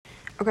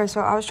Okay,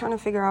 so I was trying to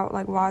figure out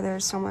like why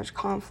there's so much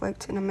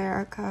conflict in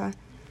America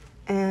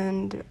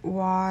and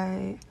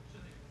why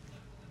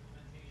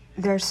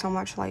there's so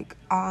much like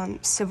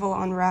civil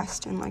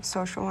unrest and like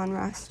social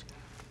unrest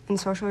and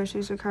social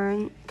issues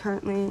occurring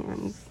currently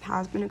and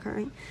has been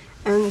occurring.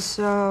 And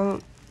so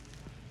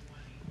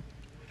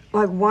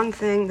like one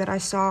thing that I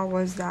saw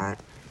was that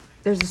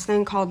there's this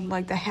thing called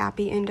like the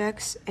happy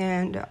index,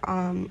 and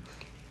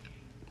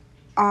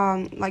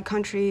like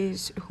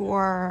countries who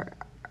are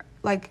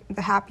like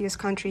the happiest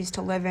countries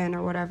to live in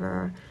or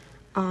whatever,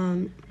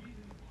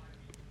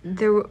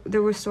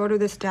 there was sort of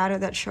this data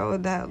that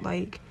showed that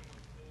like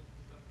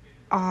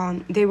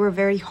they were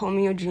very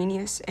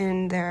homogeneous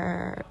in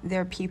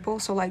their people.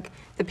 So like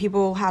the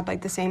people had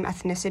like the same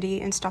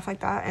ethnicity and stuff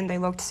like that, and they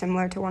looked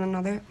similar to one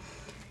another.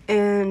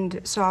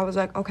 And so I was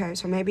like, okay,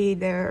 so maybe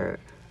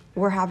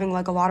we're having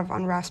like a lot of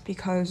unrest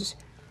because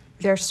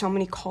there's so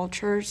many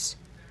cultures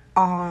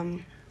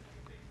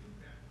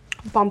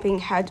bumping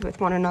heads with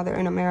one another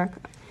in America.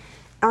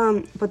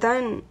 But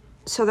then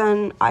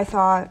I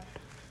thought,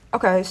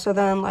 okay, so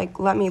then like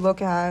let me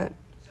look at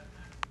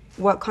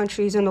what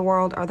countries in the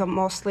world are the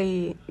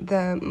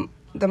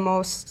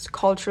most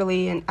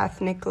culturally and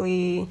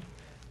ethnically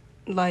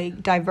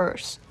like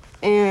diverse.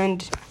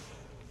 And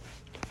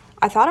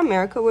I thought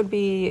America would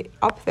be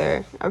up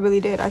there. I really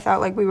did. I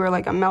thought like we were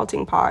like a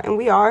melting pot, and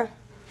we are.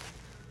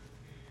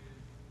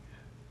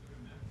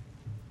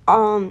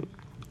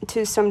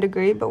 To some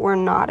degree, but we're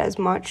not as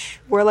much.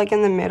 We're like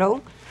in the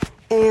middle,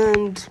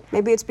 and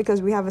maybe it's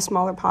because we have a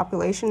smaller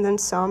population than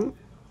some.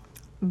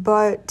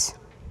 But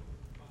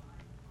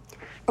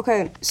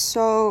okay,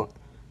 so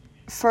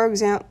for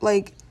example,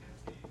 like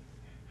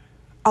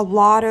a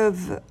lot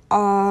of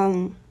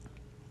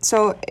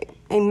so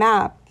a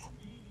map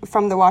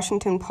from the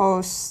Washington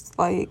Post,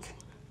 like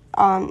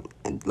a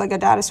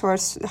data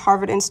source,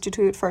 Harvard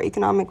Institute for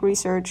Economic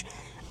Research.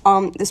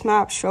 This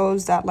map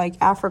shows that like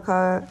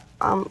Africa,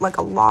 like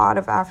a lot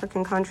of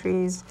African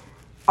countries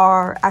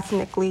are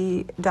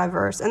ethnically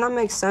diverse, and that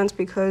makes sense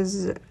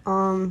because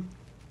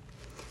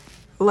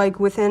like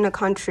within a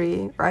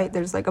country, right,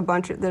 there's like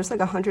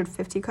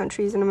 150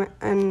 countries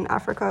in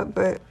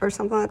Africa, or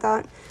something like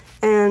that,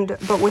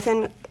 but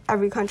within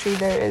every country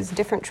there is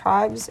different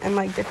tribes and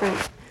like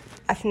different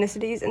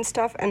ethnicities and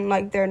stuff, and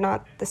like they're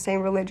not the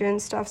same religion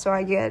and stuff, so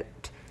I get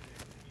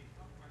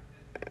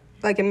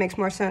like it makes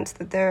more sense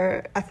that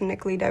they're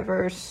ethnically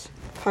diverse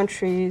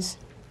countries.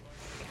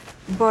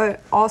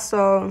 But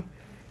also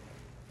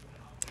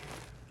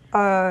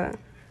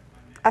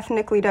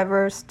ethnically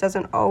diverse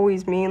doesn't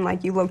always mean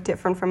like you look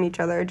different from each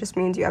other. It just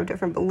means you have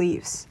different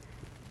beliefs.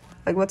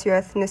 Like, what's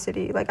your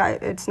ethnicity? Like,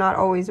 it's not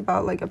always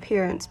about like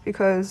appearance,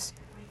 because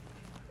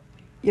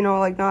you know,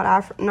 like not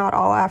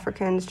all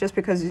Africans, just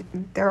because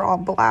they're all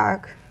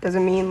black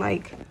doesn't mean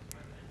like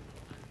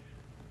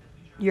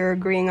you're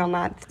agreeing on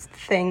that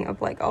thing of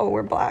like, oh,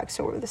 we're black,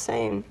 so we're the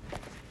same.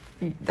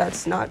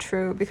 That's not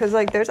true, because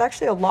like there's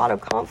actually a lot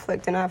of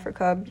conflict in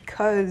Africa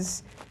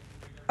because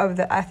of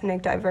the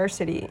ethnic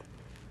diversity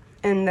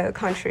in the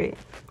country.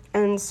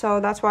 And so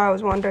that's why I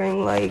was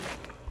wondering, like,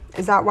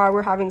 is that why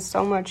we're having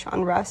so much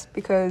unrest?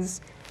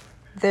 Because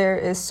there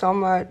is so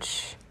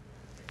much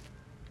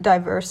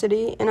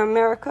diversity in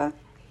America.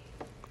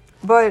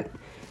 But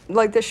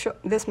like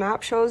this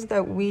map shows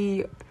that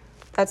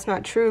that's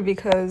not true,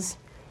 because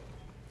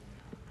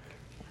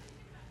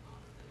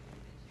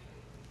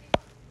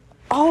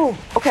oh,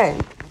 okay,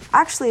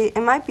 actually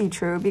it might be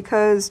true,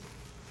 because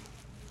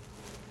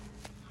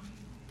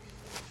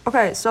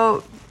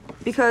the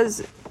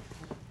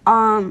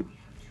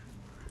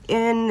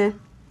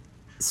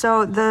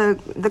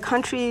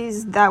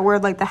countries that were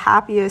like the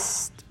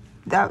happiest,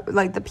 that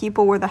like the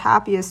people were the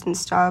happiest and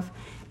stuff,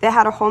 they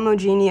had a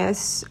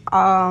homogeneous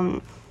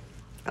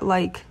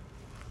like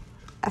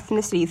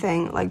ethnicity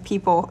thing, like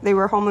people, they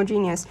were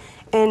homogeneous,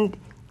 and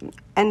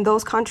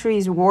those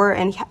countries were,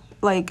 and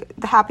like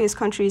the happiest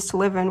countries to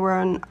live in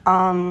were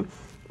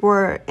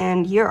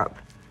in Europe,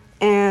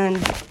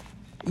 and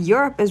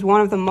Europe is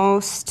one of the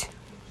most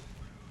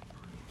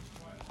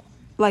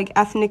like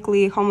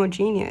ethnically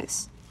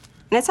homogeneous,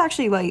 and it's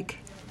actually like,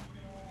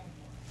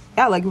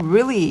 yeah, like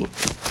really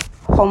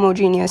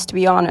homogeneous, to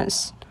be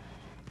honest.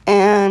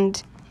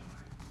 And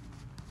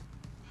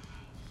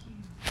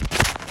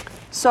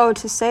so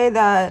to say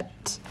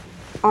that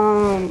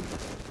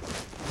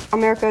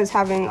America is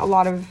having a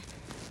lot of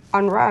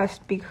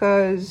unrest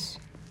because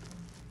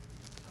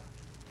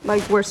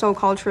like we're so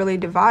culturally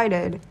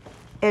divided,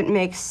 it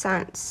makes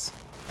sense.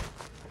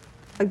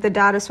 Like the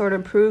data sort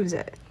of proves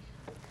it.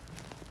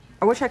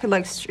 I wish I could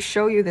like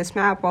show you this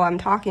map while I'm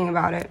talking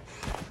about it.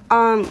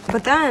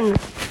 But then,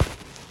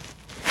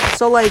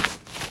 so like,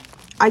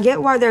 I get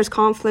why there's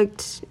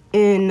conflict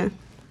in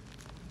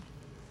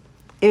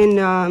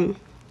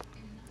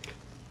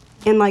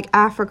like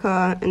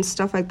Africa and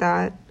stuff like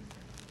that,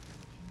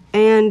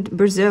 and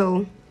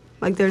Brazil.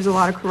 Like there's a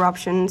lot of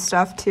corruption and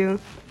stuff too.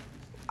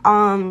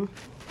 But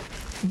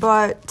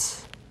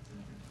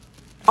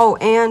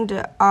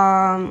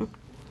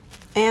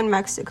and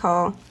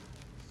Mexico.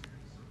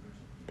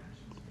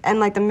 and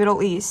like the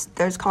Middle East,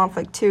 there's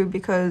conflict too,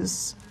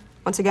 because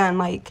once again,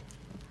 like,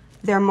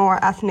 they're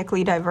more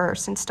ethnically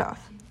diverse and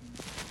stuff.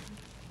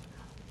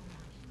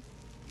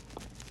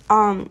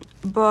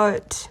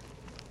 But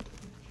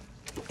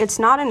it's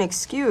not an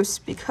excuse,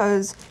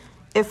 because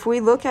if we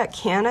look at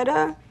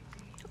Canada,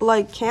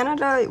 like,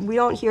 Canada, we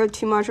don't hear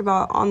too much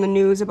about on the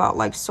news about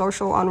like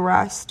social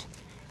unrest,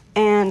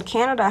 and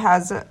Canada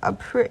has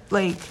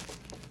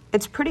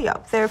it's pretty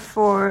up there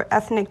for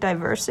ethnic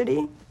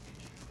diversity.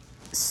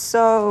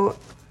 So,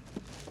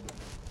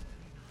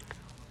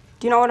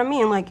 do you know what I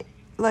mean?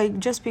 Like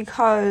just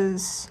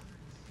because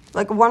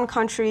like one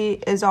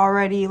country is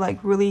already like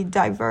really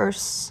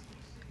diverse,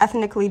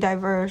 ethnically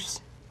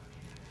diverse,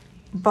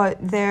 but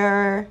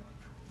they're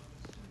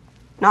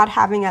not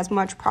having as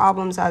much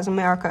problems as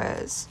America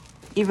is,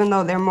 even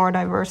though they're more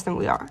diverse than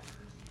we are.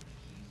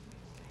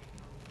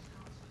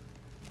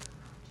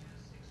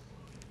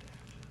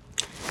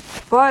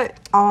 But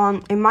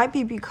it might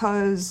be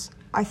because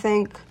I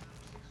think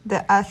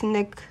the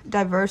ethnic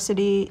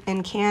diversity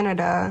in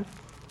Canada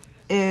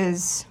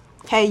is,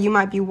 hey, you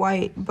might be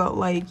white, but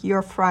like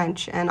you're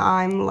French, and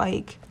I'm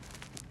like,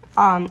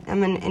 I'm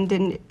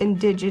an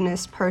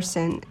indigenous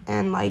person,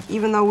 and like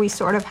even though we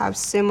sort of have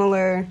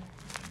similar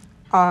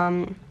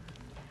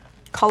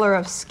color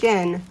of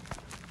skin,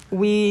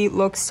 we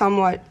look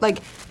somewhat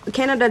like,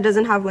 Canada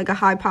doesn't have like a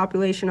high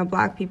population of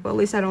black people, at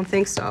least I don't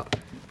think so,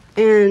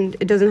 and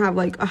it doesn't have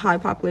like a high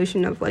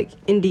population of like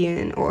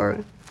Indian, or,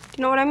 do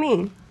you know what I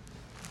mean?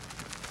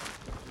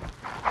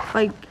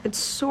 Like, it's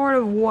sort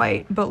of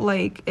white, but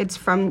like it's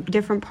from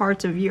different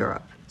parts of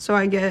Europe, so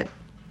I get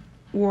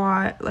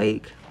why,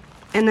 like,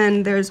 and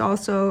then there's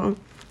also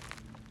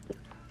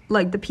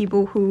like the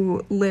people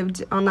who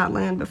lived on that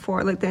land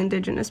before, like the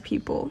indigenous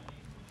people.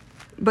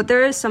 But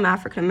there is some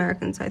African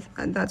Americans,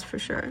 that's for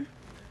sure.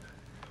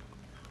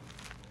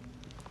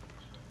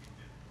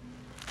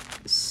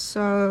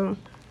 So,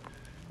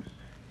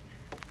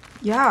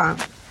 yeah.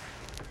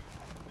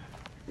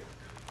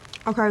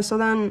 Okay, so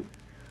then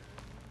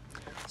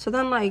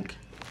like,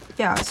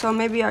 yeah, so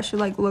maybe I should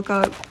like look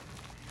up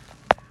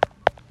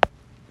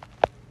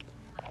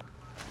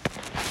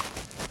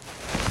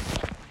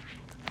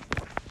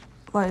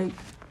like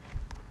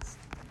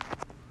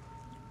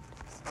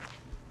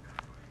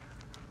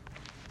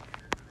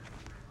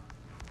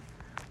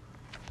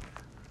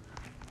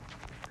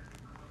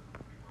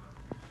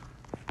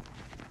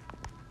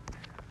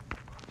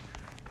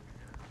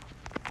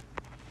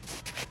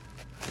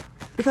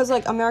because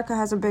like America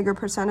has a bigger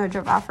percentage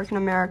of African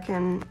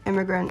American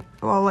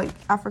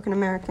African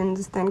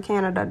Americans than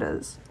Canada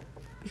does,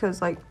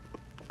 because like,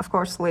 of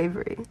course,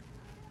 slavery.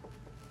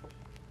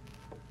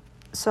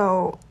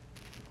 So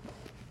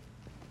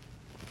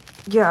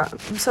yeah,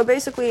 so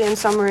basically, in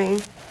summary,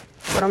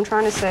 what I'm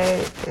trying to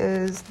say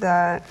is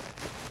that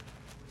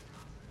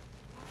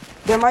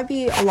there might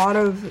be a lot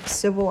of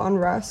civil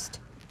unrest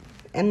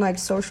and like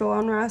social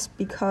unrest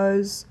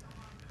because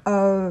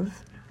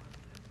of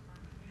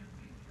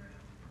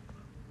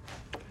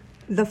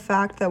the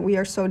fact that we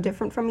are so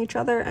different from each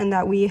other, and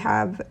that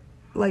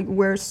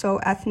we're so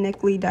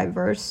ethnically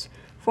diverse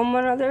from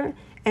one another,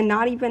 and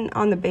not even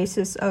on the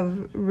basis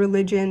of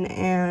religion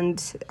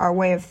and our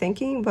way of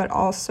thinking, but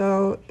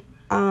also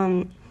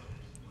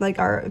like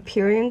our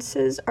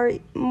appearances are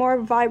more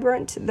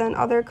vibrant than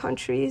other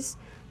countries.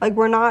 Like,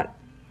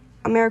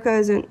 America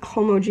isn't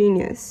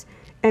homogeneous,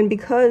 and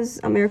because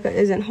America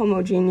isn't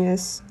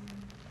homogeneous,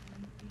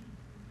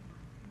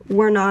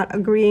 we're not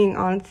agreeing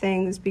on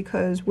things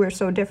because we're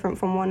so different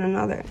from one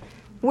another,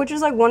 which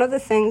is like one of the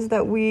things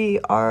that we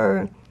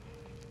are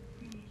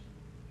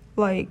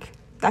like,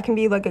 that can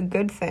be like a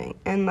good thing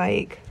and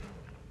like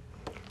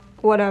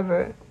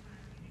whatever.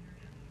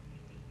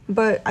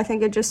 But I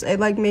think it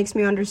like makes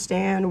me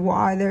understand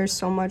why there's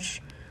so much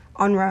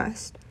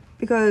unrest,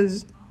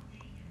 because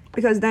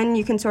then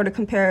you can sort of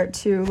compare it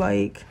to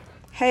like,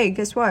 hey,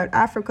 guess what?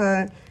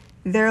 Africa,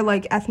 they're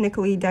like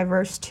ethnically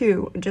diverse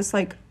too, just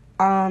like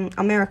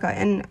America,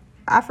 and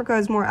Africa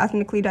is more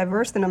ethnically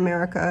diverse than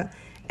America,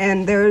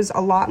 and there's a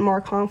lot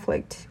more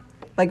conflict,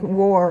 like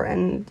war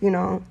and, you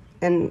know,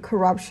 and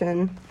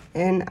corruption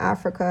in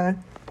Africa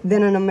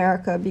than in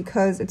America,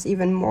 because it's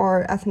even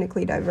more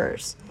ethnically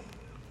diverse.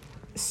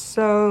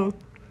 So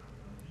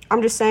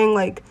I'm just saying,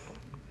 like,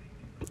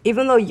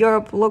 even though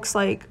Europe looks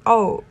like,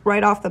 oh,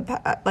 right off the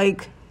bat,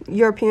 like,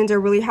 Europeans are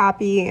really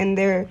happy and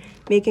they're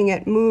making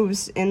it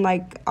moves in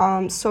like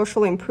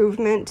social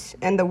improvement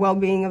and the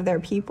well-being of their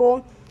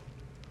people,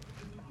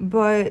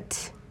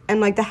 and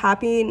like the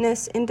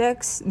happiness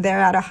index, they're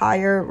at a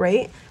higher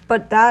rate,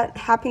 but that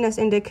happiness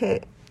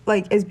index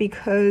like is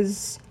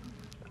because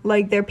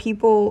like their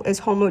people is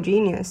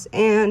homogeneous.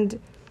 And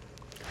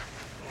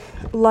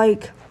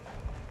like,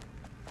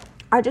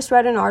 I just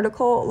read an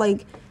article,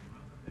 like,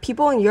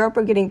 people in Europe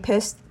are getting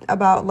pissed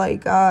about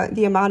like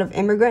the amount of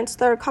immigrants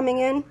that are coming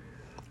in,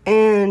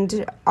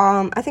 and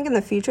I think in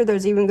the future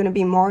there's even going to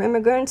be more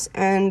immigrants,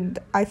 and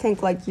I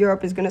think like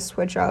Europe is going to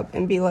switch up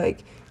and be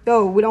like,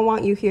 yo, we don't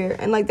want you here,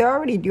 and like they're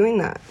already doing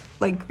that.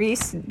 Like,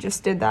 Greece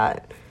just did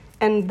that,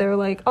 and they're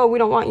like, oh, we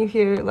don't want you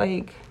here,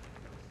 like,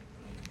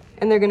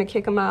 and they're gonna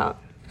kick them out.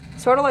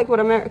 Sort of like what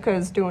America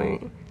is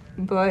doing,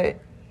 but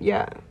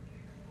yeah.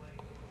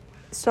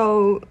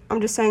 So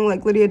I'm just saying,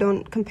 like, Lydia,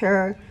 don't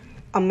compare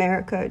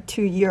America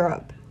to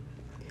Europe.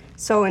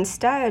 So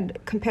instead,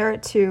 compare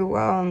it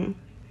to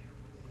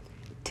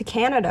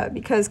Canada,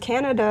 because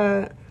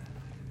Canada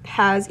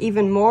has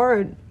even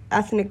more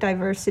ethnic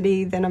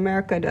diversity than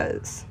America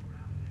does.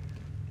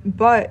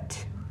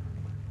 But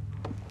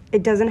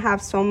it doesn't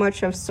have so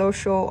much of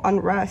social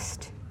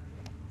unrest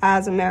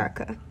as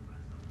America.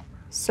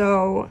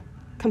 So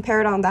compare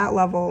it on that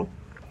level.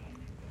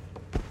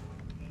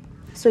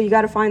 So you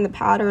got to find the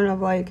pattern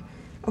of like,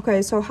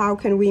 okay, so how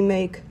can we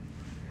make,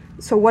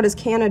 so what is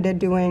Canada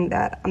doing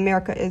that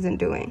America isn't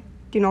doing?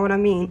 Do you know what I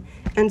mean?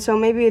 And so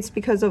maybe it's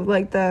because of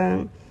like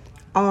the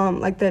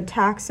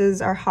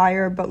taxes are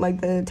higher, but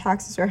like the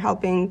taxes are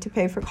helping to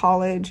pay for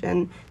college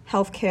and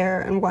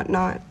healthcare and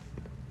whatnot.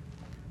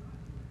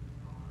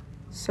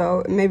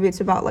 So maybe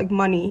it's about like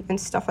money and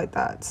stuff like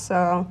that.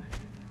 So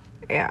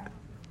yeah.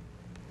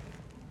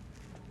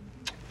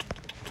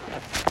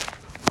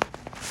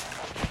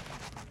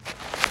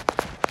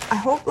 I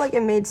hope like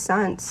it made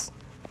sense,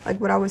 like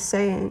what I was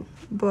saying,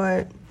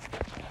 but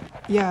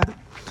yeah.